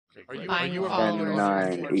Are you And a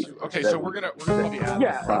 9, 8, Okay, so we're gonna be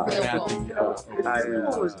adding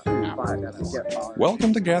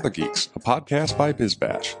Welcome to Gather Geeks, a podcast by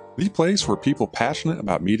BizBash, the place where people passionate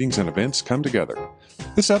about meetings and events come together.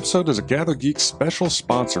 This episode is a Gather Geeks special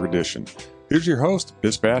sponsor edition. Here's your host,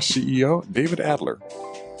 BizBash CEO David Adler.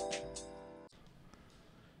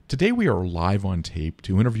 Today we are live on tape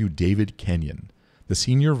to interview David Kenyon, the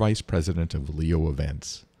Senior Vice President of Leo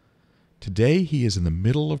Events. Today he is in the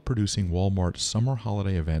middle of producing Walmart's summer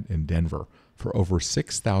holiday event in Denver for over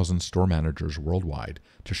 6,000 store managers worldwide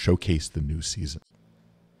to showcase the new season.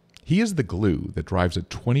 He is the glue that drives a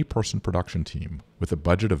 20-person production team with a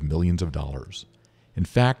budget of millions of dollars. In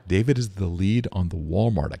fact, David is the lead on the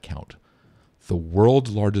Walmart account, the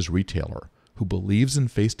world's largest retailer who believes in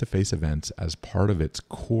face-to-face events as part of its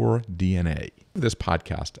core DNA. This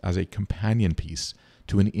podcast as a companion piece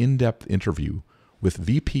to an in-depth interview with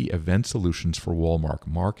VP Event Solutions for Walmart,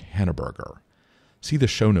 Mark Henneberger. See the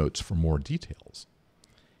show notes for more details.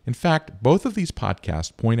 In fact, both of these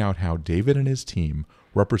podcasts point out how David and his team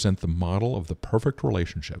represent the model of the perfect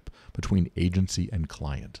relationship between agency and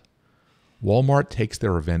client. Walmart takes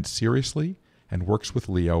their events seriously and works with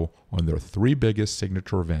Leo on their three biggest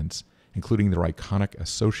signature events, including their iconic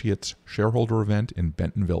Associates Shareholder event in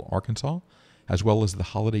Bentonville, Arkansas, as well as the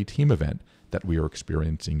holiday team event that we are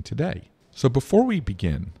experiencing today. So before we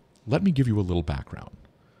begin, let me give you a little background.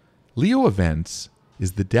 Leo Events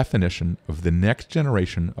is the definition of the next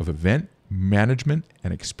generation of event management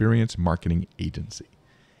and experience marketing agency.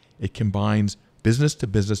 It combines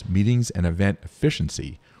business-to-business meetings and event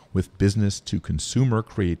efficiency with business-to-consumer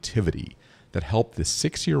creativity that helped the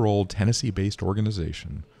 6-year-old Tennessee-based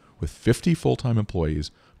organization with 50 full-time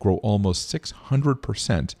employees grow almost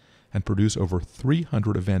 600% and produce over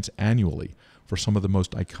 300 events annually for some of the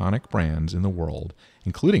most iconic brands in the world,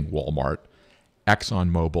 including Walmart,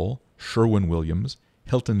 ExxonMobil, Sherwin-Williams,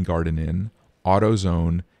 Hilton Garden Inn,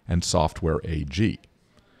 AutoZone, and Software AG.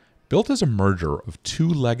 Built as a merger of two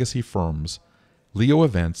legacy firms, Leo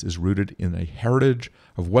Events is rooted in a heritage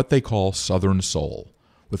of what they call Southern Soul,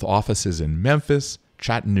 with offices in Memphis,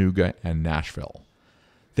 Chattanooga, and Nashville.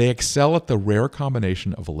 They excel at the rare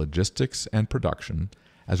combination of logistics and production,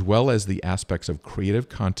 as well as the aspects of creative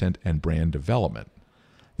content and brand development.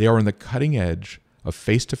 They are on the cutting edge of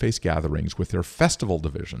face-to-face gatherings with their festival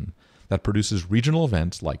division that produces regional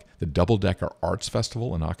events like the Double Decker Arts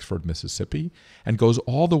Festival in Oxford, Mississippi, and goes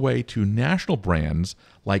all the way to national brands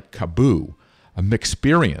like Kaboo, a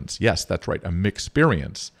Mixperience, yes, that's right, a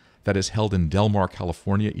Mixperience, that is held in Del Mar,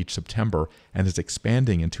 California each September and is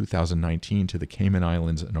expanding in 2019 to the Cayman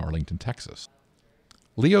Islands and Arlington, Texas.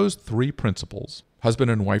 Leo's three principals,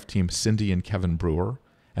 husband and wife team Cindy and Kevin Brewer,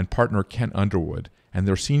 and partner Kent Underwood, and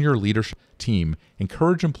their senior leadership team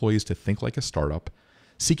encourage employees to think like a startup,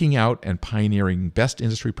 seeking out and pioneering best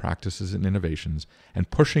industry practices and innovations,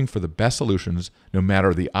 and pushing for the best solutions no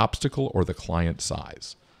matter the obstacle or the client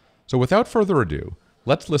size. So without further ado,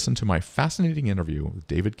 let's listen to my fascinating interview with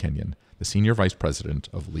David Kenyon, the Senior Vice President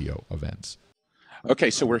of Leo Events.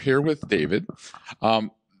 Okay, so we're here with David.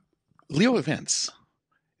 Leo Events.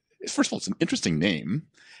 First of all, it's an interesting name.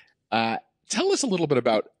 Tell us a little bit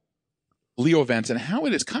about Leo Events and how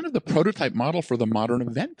it is kind of the prototype model for the modern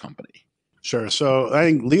event company. Sure. So I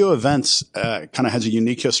think Leo Events kind of has a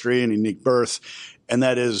unique history and a unique birth. And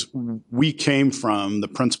that is, we came from the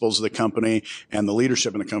principals of the company and the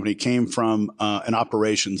leadership in the company came from an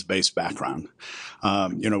operations-based background.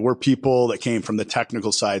 We're people that came from the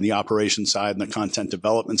technical side and the operations side and the content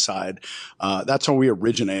development side. That's how we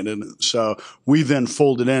originated. So we then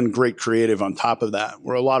folded in great creative on top of that,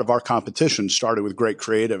 where a lot of our competition started with great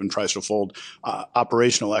creative and tries to fold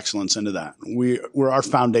operational excellence into that. Our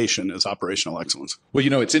foundation is operational excellence. Well,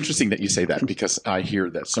 it's interesting that you say that because I hear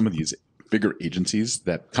that some of these bigger agencies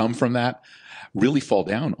that come from that really fall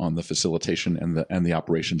down on the facilitation and the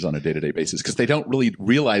operations on a day-to-day basis because they don't really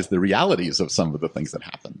realize the realities of some of the things that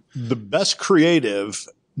happen. The best creative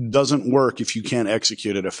doesn't work if you can't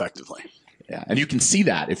execute it effectively. Yeah, and you can see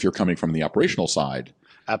that if you're coming from the operational side.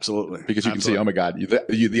 Absolutely. Because you can see, oh my God,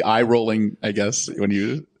 the eye rolling, I guess, when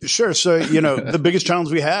you... Sure. So, the biggest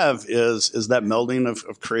challenge we have is that melding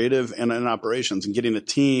of creative and operations and getting a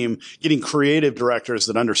team, getting creative directors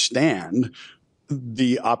that understand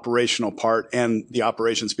the operational part and the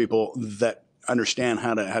operations people that understand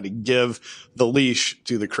how to give the leash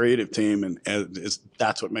to the creative team, and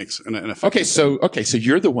that's what makes an effective. Okay, so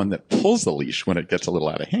you're the one that pulls the leash when it gets a little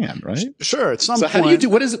out of hand, right? Sure. At some point. So how do you do?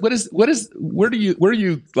 Where do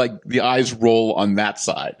you like the eyes roll on that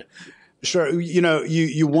side? Sure.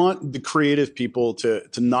 You want the creative people to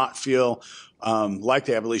not feel like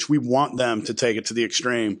they have at least, we want them to take it to the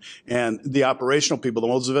extreme. And the operational people, the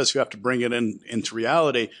ones of us who have to bring it into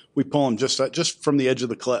reality, we pull them just from the edge of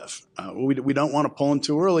the cliff. We don't want to pull them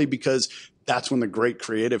too early because that's when the great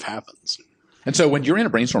creative happens. And so when you're in a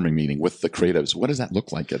brainstorming meeting with the creatives, what does that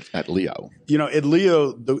look like at Leo? At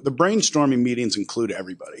Leo, the brainstorming meetings include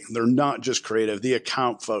everybody. They're not just creative. The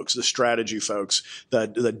account folks, the strategy folks, the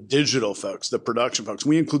digital folks, the production folks.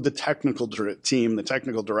 We include the technical team, the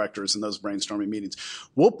technical directors in those brainstorming meetings.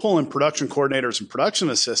 We'll pull in production coordinators and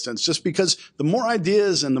production assistants just because the more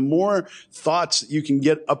ideas and the more thoughts you can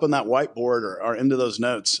get up on that whiteboard or into those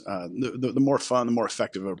notes, the more fun, the more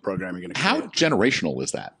effective of a program you're going to create. How generational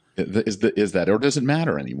is that? Is that, or does it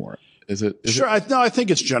matter anymore? Sure. I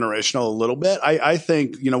think it's generational a little bit. I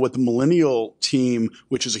think, what the millennial team,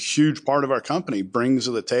 which is a huge part of our company, brings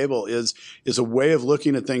to the table is a way of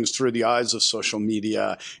looking at things through the eyes of social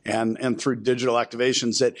media and through digital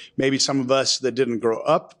activations that maybe some of us that didn't grow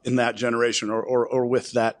up in that generation or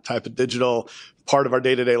with that type of digital part of our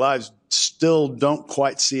day-to-day lives still don't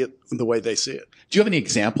quite see it the way they see it. Do you have any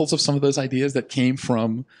examples of some of those ideas that came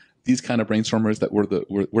from these kind of brainstormers that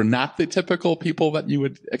were not the typical people that you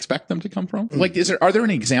would expect them to come from? Like, are there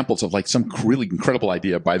any examples of like some really incredible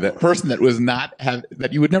idea by the person that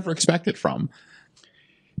that you would never expect it from?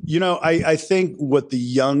 I think what the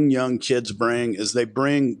young kids bring is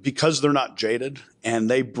because they're not jaded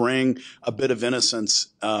and they bring a bit of innocence,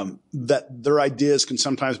 that their ideas can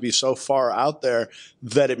sometimes be so far out there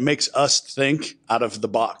that it makes us think out of the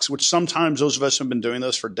box, which sometimes those of us who have been doing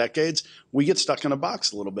this for decades, we get stuck in a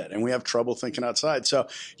box a little bit and we have trouble thinking outside. So,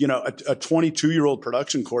 a 22-year-old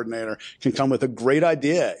production coordinator can come with a great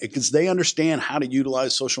idea because they understand how to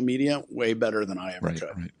utilize social media way better than I ever could.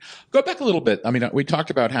 Right. Go back a little bit. I mean, we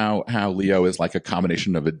talked about how Leo is like a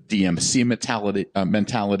combination of a DMC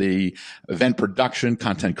mentality, event production,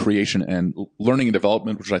 content creation, and learning and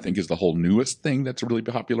development, which I think is the whole newest thing that's really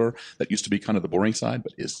popular. That used to be kind of the boring side,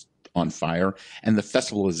 but is on fire, and the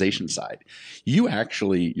festivalization side.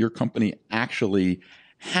 Your company actually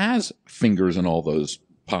has fingers in all those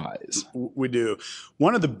pies. We do.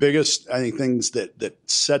 One of the biggest, I think, things that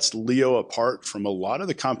sets Leo apart from a lot of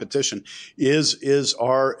the competition is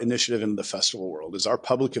our initiative in the festival world, is our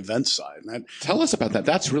public events side. Tell us about that.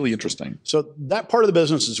 That's really interesting. So that part of the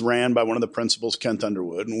business is ran by one of the principals, Kent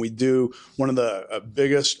Underwood, and we do one of the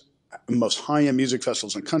biggest, most high-end music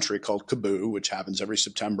festivals in the country called Kaboo, which happens every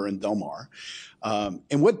September in Del Mar.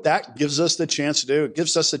 And what that gives us the chance to do, it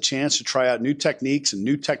gives us a chance to try out new techniques and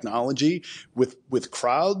new technology with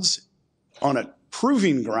crowds on a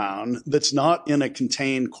proving ground that's not in a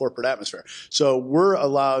contained corporate atmosphere. So we're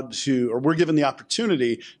given the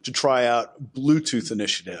opportunity to try out Bluetooth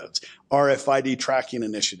initiatives, RFID tracking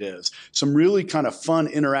initiatives, some really kind of fun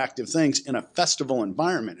interactive things in a festival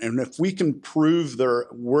environment. And if we can prove their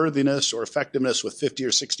worthiness or effectiveness with 50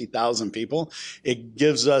 or 60,000 people, it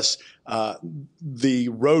gives us the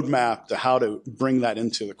roadmap to how to bring that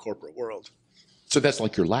into the corporate world. So that's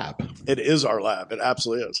like your lab. It is our lab. It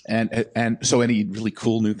absolutely is. And so any really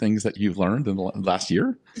cool new things that you've learned in the last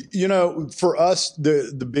year? For us,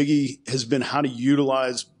 the biggie has been how to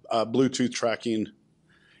utilize Bluetooth tracking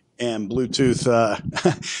and Bluetooth.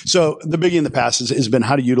 So the biggie in the past has been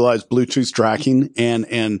how to utilize Bluetooth tracking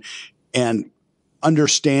and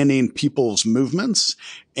understanding people's movements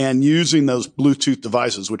and using those Bluetooth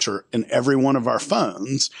devices, which are in every one of our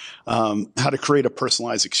phones, how to create a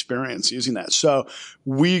personalized experience using that. So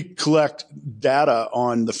we collect data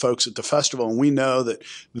on the folks at the festival, and we know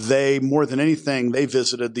that more than anything, they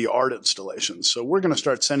visited the art installations. So we're going to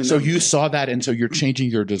start sending them. So you saw that, and so you're changing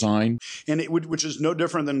your design? And which is no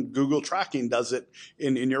different than Google Tracking does it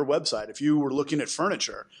in your website. If you were looking at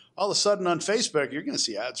furniture, all of a sudden on Facebook, you're going to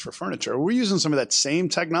see ads for furniture. We're using some of that same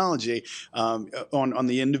technology on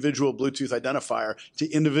the individual Bluetooth identifier to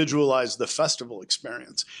individualize the festival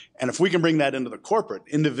experience. And if we can bring that into the corporate,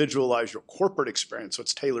 individualize your corporate experience so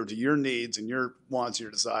it's tailored to your needs and your wants,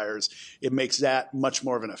 your desires, it makes that much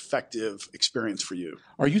more of an effective experience for you.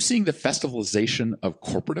 Are you seeing the festivalization of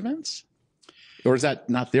corporate events? Or is that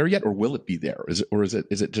not there yet, or will it be there? Is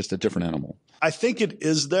it just a different animal? I think it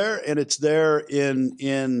is there, and it's there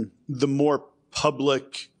in the more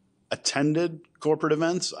public attended corporate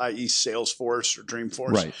events, i.e. Salesforce or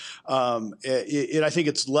Dreamforce. Right. I think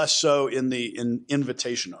it's less so in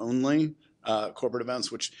invitation only corporate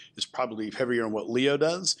events, which is probably heavier on what Leo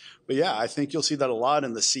does. But yeah, I think you'll see that a lot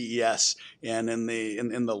in the CES and in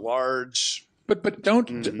the large. But don't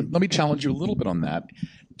let me challenge you a little bit on that.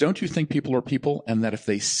 don't you think people are people, and that if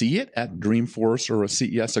they see it at Dreamforce or a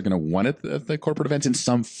CES, they're going to want it at the corporate events in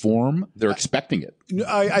some form? They're expecting it.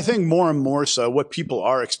 I think more and more so what people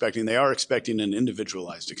are expecting, they are expecting an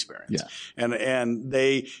individualized experience. Yeah. And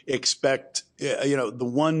they expect, the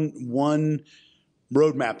one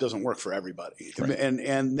roadmap doesn't work for everybody. Right.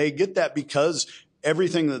 And they get that because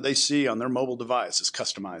everything that they see on their mobile device is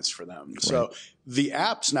customized for them. Right. So the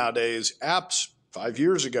apps nowadays, 5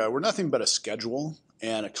 years ago were nothing but a schedule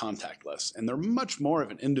and a contact list. And they're much more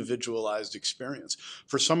of an individualized experience.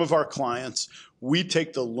 For some of our clients, we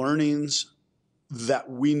take the learnings that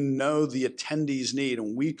we know the attendees need,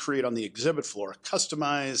 and we create on the exhibit floor a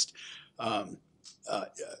customized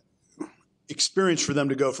experience for them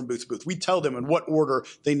to go from booth to booth. We tell them in what order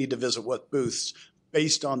they need to visit what booths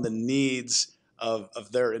based on the needs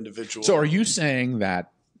of their individual. So are you saying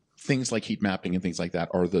that things like heat mapping and things like that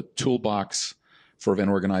are the toolbox for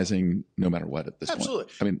event organizing no matter what at this Absolutely.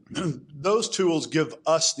 point? I mean, those tools give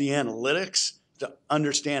us the analytics to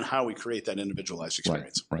understand how we create that individualized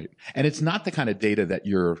experience. Right. And it's not the kind of data that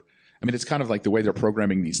it's kind of like the way they're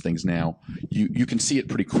programming these things now. You can see it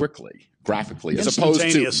pretty quickly, graphically, as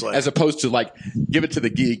opposed to like give it to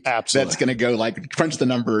the geek. Absolutely. That's going to go like crunch the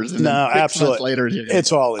numbers. And no, then 6 absolutely. months later,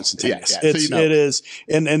 it's all instantaneous. Yeah. It is.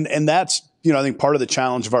 And that's, I think part of the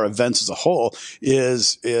challenge of our events as a whole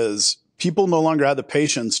is people no longer have the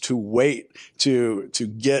patience to wait to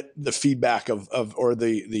get the feedback or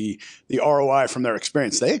the ROI from their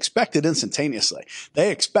experience. They expect it instantaneously.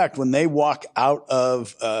 They expect when they walk out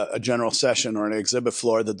of a general session or an exhibit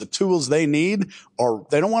floor that the tools they need, or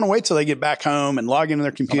they don't want to wait till they get back home and log into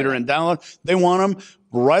their computer and download. They want them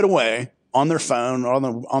right away on their phone,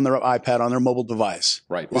 on their iPad, on their mobile device.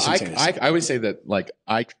 Right. Well, I always say that, like,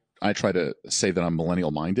 I try to say that I'm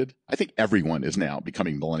millennial minded. I think everyone is now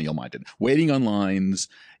becoming millennial minded, waiting on lines,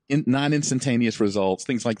 non-instantaneous results,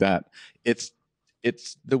 things like that. It's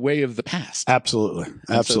the way of the past. Absolutely.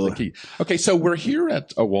 Absolutely. Okay. So we're here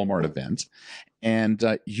at a Walmart event,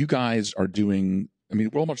 and you guys are doing,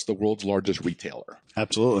 Walmart's the world's largest retailer.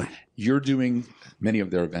 Absolutely. You're doing many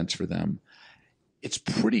of their events for them. It's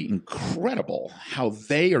pretty incredible how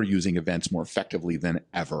they are using events more effectively than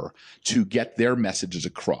ever to get their messages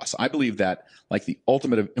across. I believe that, like, the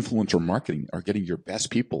ultimate of influencer marketing are getting your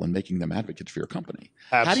best people and making them advocates for your company.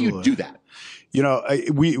 Absolutely. How do you do that?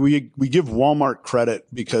 We give Walmart credit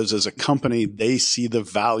because as a company, they see the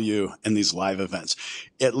value in these live events.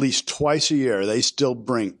 At least twice a year, they still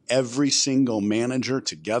bring every single manager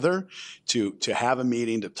together to have a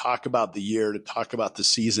meeting, to talk about the year, to talk about the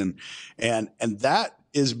season. And that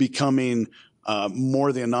is becoming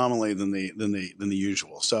more the anomaly than the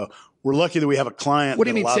usual. So we're lucky that we have a client. What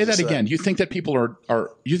do you mean? Say that again. You think that people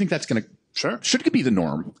are you think that's going to Sure. Should it be the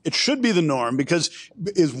norm? It should be the norm because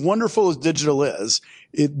as wonderful as digital is,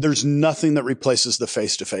 there's nothing that replaces the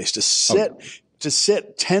face-to-face. To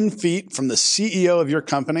sit 10 feet from the CEO of your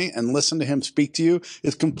company and listen to him speak to you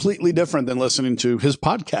is completely different than listening to his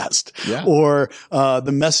podcast or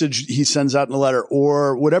the message he sends out in a letter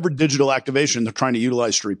or whatever digital activation they're trying to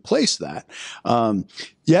utilize to replace that.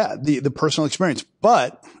 The personal experience,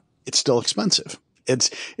 but it's still expensive.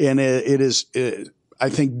 It is I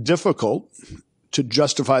think, difficult to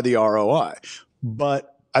justify the ROI.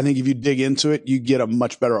 But I think if you dig into it, you get a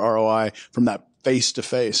much better ROI from that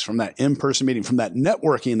face-to-face, from that in-person meeting, from that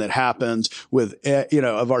networking that happens with,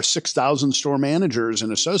 of our 6,000 store managers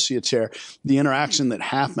and associates here, the interaction that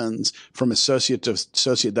happens from associate to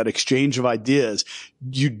associate, that exchange of ideas,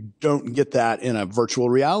 you don't get that in a virtual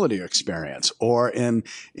reality experience or in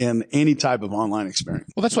any type of online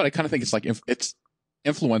experience. Well, that's what I kind of think. It's like it's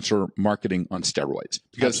influencer marketing on steroids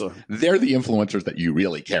because Absolutely. They're the influencers that you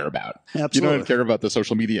really care about. Absolutely. You don't care about the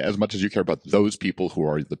social media as much as you care about those people who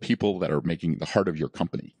are the people that are making the heart of your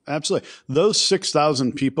company. Absolutely. Those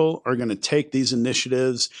 6,000 people are going to take these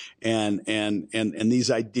initiatives and these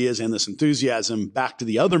ideas and this enthusiasm back to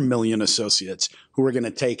the other million associates who are going to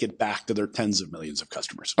take it back to their tens of millions of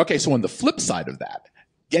customers. Okay. So on the flip side of that,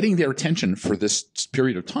 getting their attention for this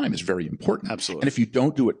period of time is very important. Absolutely. And if you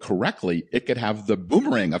don't do it correctly, it could have the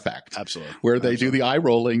boomerang effect. Absolutely. Where they do the eye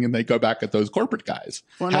rolling and they go back at those corporate guys.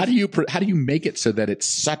 Well, how do you make it so that it's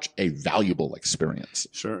such a valuable experience?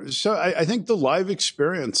 Sure. So I think the live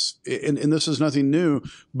experience, and this is nothing new,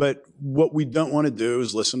 but what we don't want to do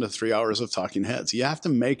is listen to 3 hours of talking heads. You have to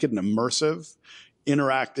make it an immersive,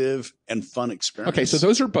 interactive, and fun experience. Okay, so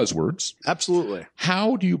those are buzzwords. Absolutely.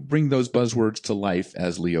 How do you bring those buzzwords to life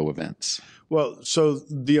as Leo Events? Well, so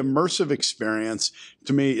the immersive experience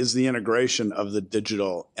to me is the integration of the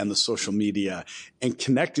digital and the social media and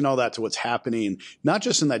connecting all that to what's happening, not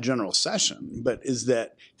just in that general session, but is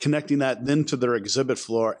that connecting that then to their exhibit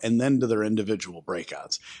floor and then to their individual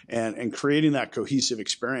breakouts and creating that cohesive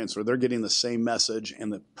experience where they're getting the same message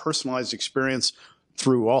and the personalized experience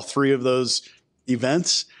through all three of those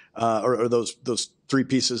events or those three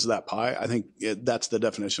pieces of that pie. I think that's the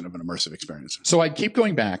definition of an immersive experience. So I keep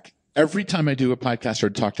going back. Every time I do a podcast or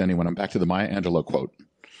talk to anyone, I'm back to the Maya Angelou quote.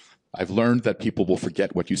 I've learned that people will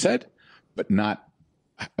forget what you said, but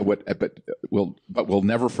will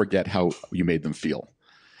never forget how you made them feel.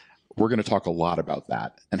 We're going to talk a lot about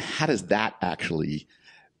that. And how does that actually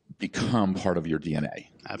become part of your DNA?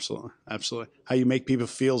 Absolutely. Absolutely. How you make people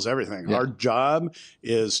feel is everything. Yeah. Our job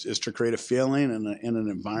is to create a feeling in an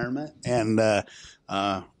environment and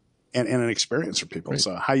an experience for people. Right.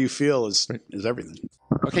 So how you feel is everything.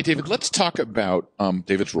 Okay, David, let's talk about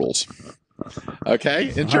David's rules.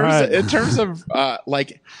 Okay? In right. terms of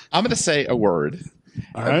like, I'm going to say a word.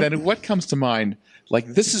 All And right. then what comes to mind, like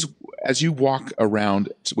this is as you walk around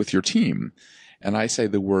with your team and I say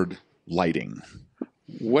the word lighting.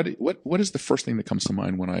 What is the first thing that comes to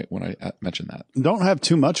mind when I mention that? Don't have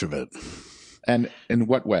too much of it. And in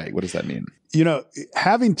what way? What does that mean? You know,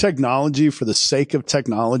 having technology for the sake of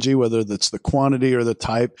technology, whether that's the quantity or the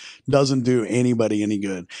type, doesn't do anybody any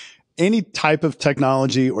good. Any type of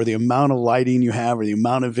technology or the amount of lighting you have or the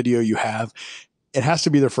amount of video you have, it has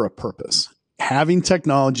to be there for a purpose. Having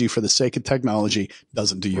technology for the sake of technology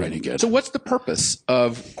doesn't do you any good. So what's the purpose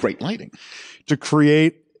of great lighting? To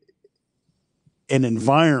create an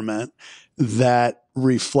environment that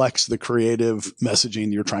reflects the creative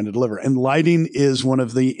messaging you're trying to deliver. And lighting is one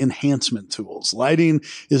of the enhancement tools. Lighting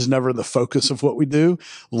is never the focus of what we do.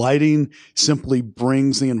 Lighting simply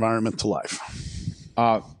brings the environment to life.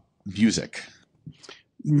 Music.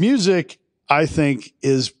 Music, I think,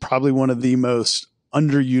 is probably one of the most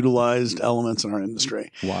underutilized elements in our industry.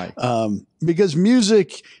 Why? Because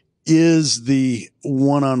music is the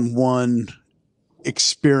one-on-one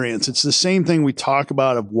experience. It's the same thing we talk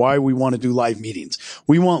about of why we want to do live meetings.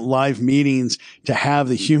 We want live meetings to have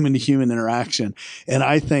the human to human interaction. And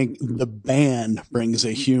I think the band brings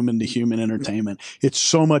a human to human entertainment. It's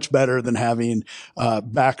so much better than having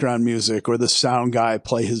background music or the sound guy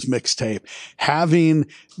play his mixtape. Having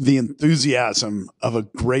the enthusiasm of a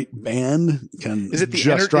great band can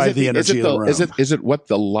just drive the energy of the room. Is it what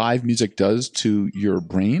the live music does to your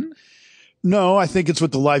brain? No, I think it's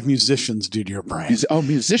what the live musicians do to your brain.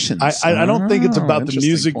 Musicians. I don't think it's about the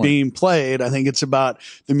music point. being played. I think it's about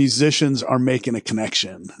the musicians are making a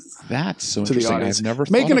connection. That's so to the interesting. audience. I've never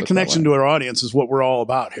thought making of a it connection that way. to our audience is what we're all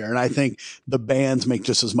about here. And I think the bands make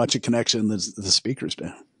just as much a connection as the speakers do.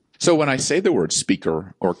 So when I say the word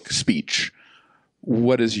speaker or speech,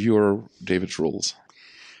 what is your David's rules?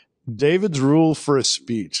 David's rule for a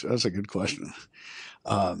speech. That's a good question.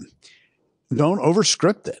 Don't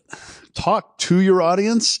overscript it. Talk to your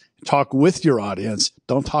audience, talk with your audience.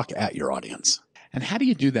 Don't talk at your audience. And how do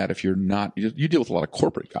you do that if you're not? You deal with a lot of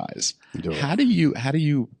corporate guys. Do it. How do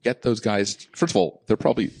you get those guys? First of all, they're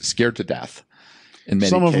probably scared to death. In many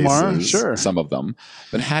Some of cases, them are, sure. Some of them.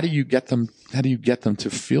 But how do you get them? How do you get them to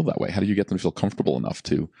feel that way? How do you get them to feel comfortable enough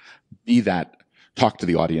to be that? Talk to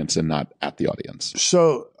the audience and not at the audience.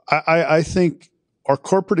 So I think our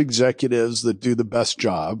corporate executives that do the best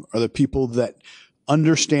job are the people that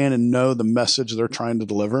understand and know the message they're trying to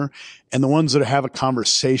deliver, and the ones that have a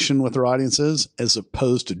conversation with their audiences as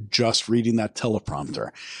opposed to just reading that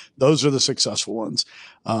teleprompter. Those are the successful ones.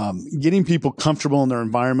 Getting people comfortable in their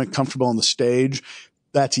environment, comfortable on the stage,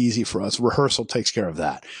 that's easy for us. Rehearsal takes care of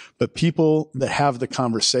that. But people that have the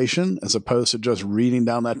conversation as opposed to just reading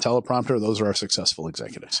down that teleprompter, those are our successful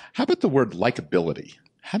executives. How about the word likability?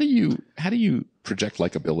 How do you project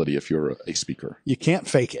likability if you're a speaker? You can't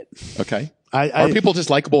fake it. Okay. Are people just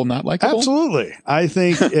likable and not likable? Absolutely. I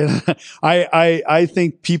think I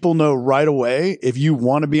think people know right away if you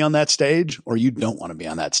want to be on that stage or you don't want to be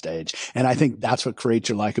on that stage. And I think that's what creates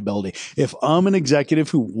your likability. If I'm an executive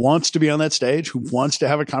who wants to be on that stage, who wants to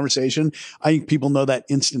have a conversation, I think people know that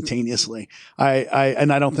instantaneously.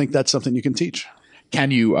 And I don't think that's something you can teach.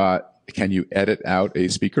 Can you edit out a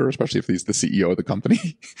speaker, especially if he's the CEO of the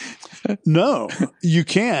company? No, you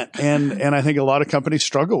can't. And I think a lot of companies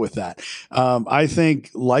struggle with that. I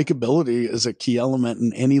think likability is a key element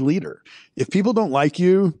in any leader. If people don't like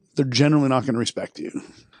you, they're generally not going to respect you.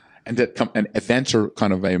 And events are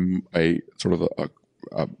kind of a sort of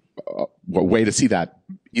a a way to see that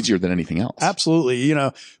easier than anything else. Absolutely. You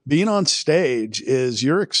know, being on stage is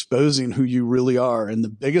you're exposing who you really are. And the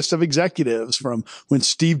biggest of executives, from when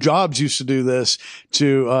Steve Jobs used to do this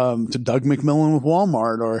to Doug McMillon with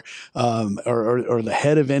Walmart or the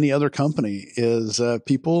head of any other company, is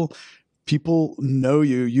people know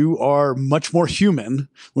you. You are much more human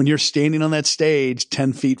when you're standing on that stage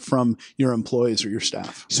 10 feet from your employees or your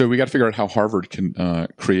staff. So we got to figure out how Harvard can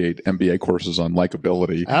create MBA courses on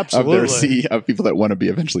likability Absolutely. of people that want to be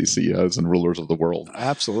eventually CEOs and rulers of the world.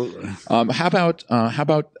 Absolutely. How about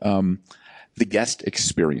the guest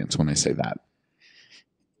experience when I say that?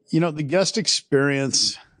 You know, the guest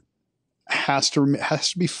experience has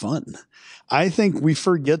to be fun. I think we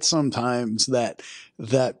forget sometimes that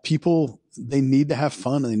people, they need to have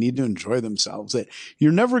fun and they need to enjoy themselves, that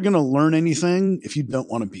you're never going to learn anything if you don't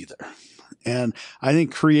want to be there. And I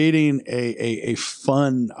think creating a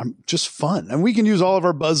fun, just fun, and we can use all of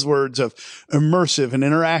our buzzwords of immersive and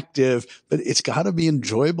interactive, but it's got to be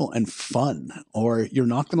enjoyable and fun, or you're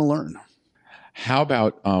not going to learn. How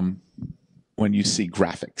about when you see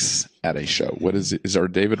graphics at a show? What is it? Is there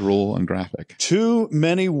a David rule on graphic? Too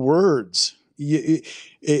many words.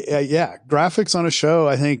 Yeah, graphics on a show.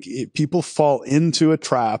 I think people fall into a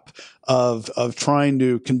trap of trying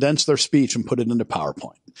to condense their speech and put it into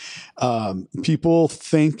PowerPoint. People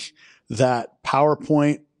think that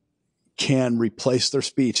PowerPoint can replace their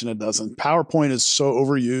speech, and it doesn't. PowerPoint is so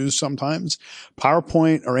overused sometimes.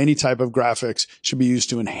 PowerPoint or any type of graphics should be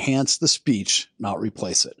used to enhance the speech, not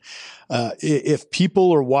replace it. If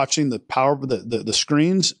people are watching the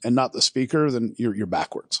screens and not the speaker, then you're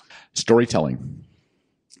backwards. Storytelling.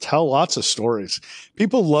 Tell lots of stories.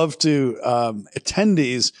 People love to,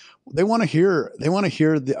 attendees, they want to hear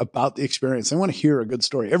about the experience. They want to hear a good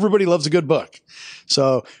story. Everybody loves a good book.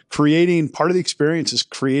 So part of the experience is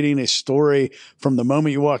creating a story from the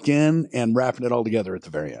moment you walk in and wrapping it all together at the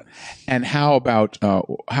very end. And how about,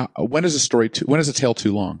 when is a tale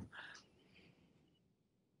too long?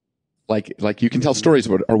 Like you can tell stories,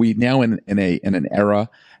 but are we now in an era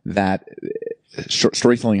that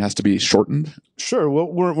storytelling has to be shortened? Sure. Well,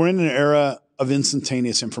 we're in an era of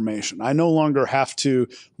instantaneous information. I no longer have to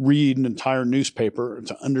read an entire newspaper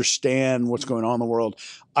to understand what's going on in the world.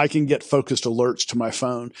 I can get focused alerts to my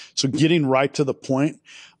phone. So getting right to the point,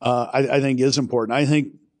 I think is important. I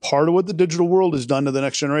think part of what the digital world has done to the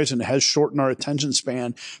next generation has shortened our attention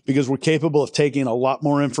span, because we're capable of taking a lot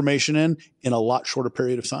more information in a lot shorter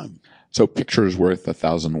period of time. So pictures worth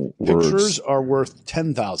 1,000 words. Pictures are worth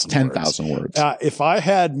 10,000 words. 10,000 words. If I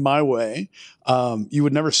had my way, you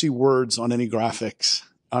would never see words on any graphics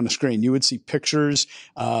on the screen. You would see pictures.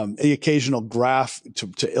 The occasional graph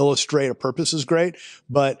to illustrate a purpose is great,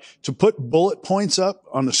 but to put bullet points up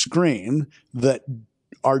on the screen that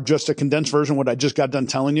are just a condensed version of what I just got done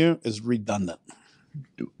telling you is redundant.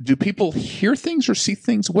 Do people hear things or see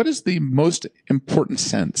things? What is the most important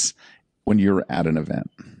sense when you're at an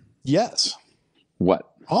event? Yes. What?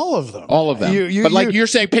 All of them. All of them. You're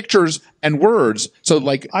saying pictures and words. So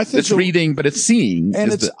I think it's reading, but it's seeing.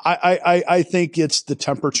 And I think it's the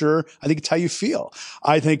temperature. I think it's how you feel.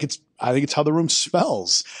 I think it's how the room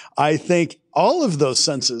smells. I think all of those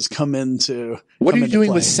senses come into. What are you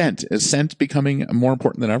doing with scent? Is scent becoming more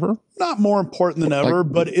important than ever? Not more important than ever,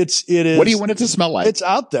 but it is. What do you want it to smell like? It's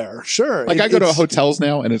out there. Sure. I go to hotels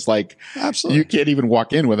now and it's like, absolutely, you can't even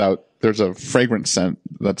walk in without, there's a fragrance scent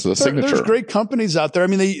that's a signature. There's great companies out there. I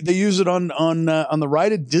mean, they use it on the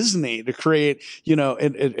ride at Disney to create,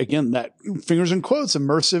 and again, that fingers in quotes,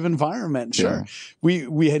 immersive environment. Sure. Yeah.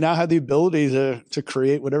 We now have the ability to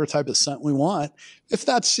create whatever type of scent we want.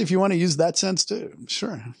 If you want to use that sense too.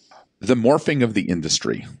 Sure. The morphing of the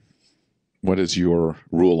industry. What is your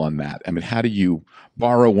rule on that? I mean, how do you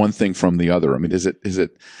borrow one thing from the other? I mean, is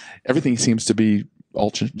it everything seems to be all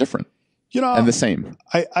different? And the same.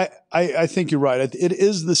 I think you're right. It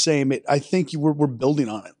is the same. I think we're building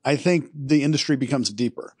on it. I think the industry becomes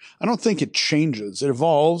deeper. I don't think it changes. It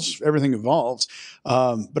evolves. Everything evolves.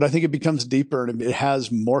 But I think it becomes deeper and it has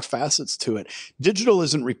more facets to it. Digital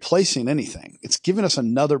isn't replacing anything. It's giving us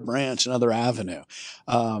another branch, another avenue.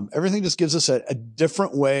 Everything just gives us a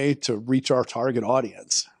different way to reach our target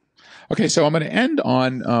audience. Okay. So I'm going to end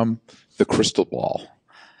on the crystal ball.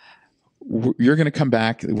 You're going to come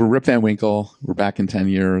back. We're Rip Van Winkle. We're back in 10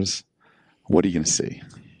 years. What are you going to see?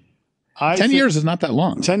 10 years is not that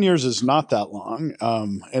long. 10 years is not that long.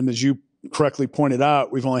 And as you correctly pointed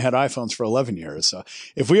out, we've only had iPhones for 11 years. So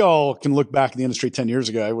if we all can look back at the industry 10 years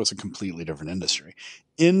ago, it was a completely different industry.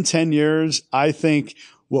 In 10 years, I think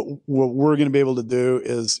what we're going to be able to do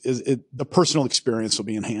is the personal experience will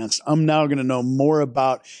be enhanced. I'm now going to know more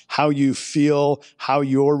about how you feel, how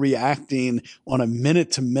you're reacting on a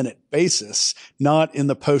minute to minute basis, not in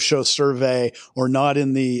the post-show survey or not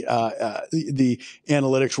in the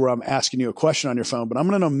analytics where I'm asking you a question on your phone, but I'm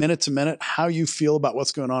going to know minute to minute how you feel about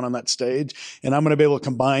what's going on that stage. And I'm going to be able to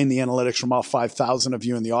combine the analytics from all 5,000 of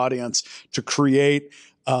you in the audience to create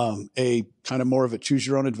a kind of more of a choose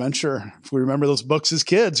your own adventure. If we remember those books as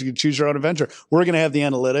kids, you could choose your own adventure. We're going to have the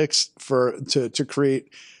analytics to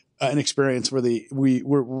create an experience where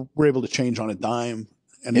we're able to change on a dime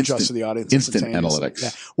and adjust to the audience. Instant analytics.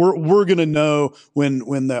 Yeah. We're going to know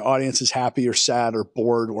when the audience is happy or sad or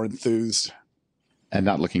bored or enthused. And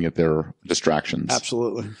not looking at their distractions.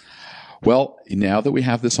 Absolutely. Well, now that we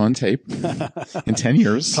have this on tape, in 10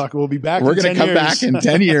 years, we'll be back. We're going to come back in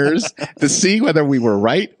 10 years to see whether we were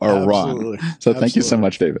right or wrong. So thank you so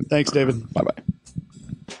much, David. Thanks, David. Bye-bye.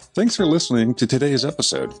 Thanks for listening to today's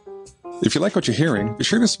episode. If you like what you're hearing, be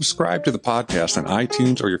sure to subscribe to the podcast on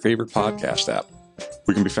iTunes or your favorite podcast app.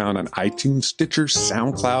 We can be found on iTunes, Stitcher,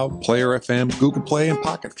 SoundCloud, Player FM, Google Play, and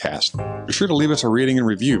Pocket Cast. Be sure to leave us a rating and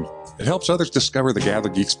review. It helps others discover the Gather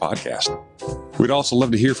Geeks podcast. We'd also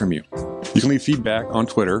love to hear from you. You can leave feedback on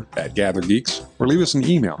Twitter @GatherGeeks or leave us an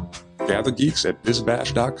email,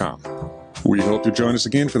 gathergeeks@bizbash.com. We hope you join us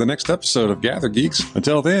again for the next episode of Gather Geeks.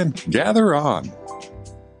 Until then, gather on.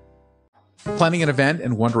 Planning an event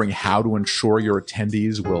and wondering how to ensure your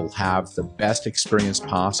attendees will have the best experience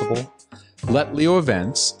possible? Let Leo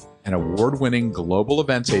Events, an award-winning global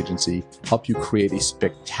events agency, help you create a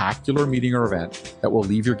spectacular meeting or event that will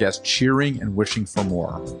leave your guests cheering and wishing for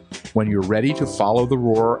more. When you're ready to follow the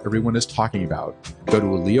roar everyone is talking about, go to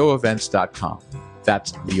leoevents.com.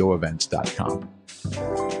 That's leoevents.com.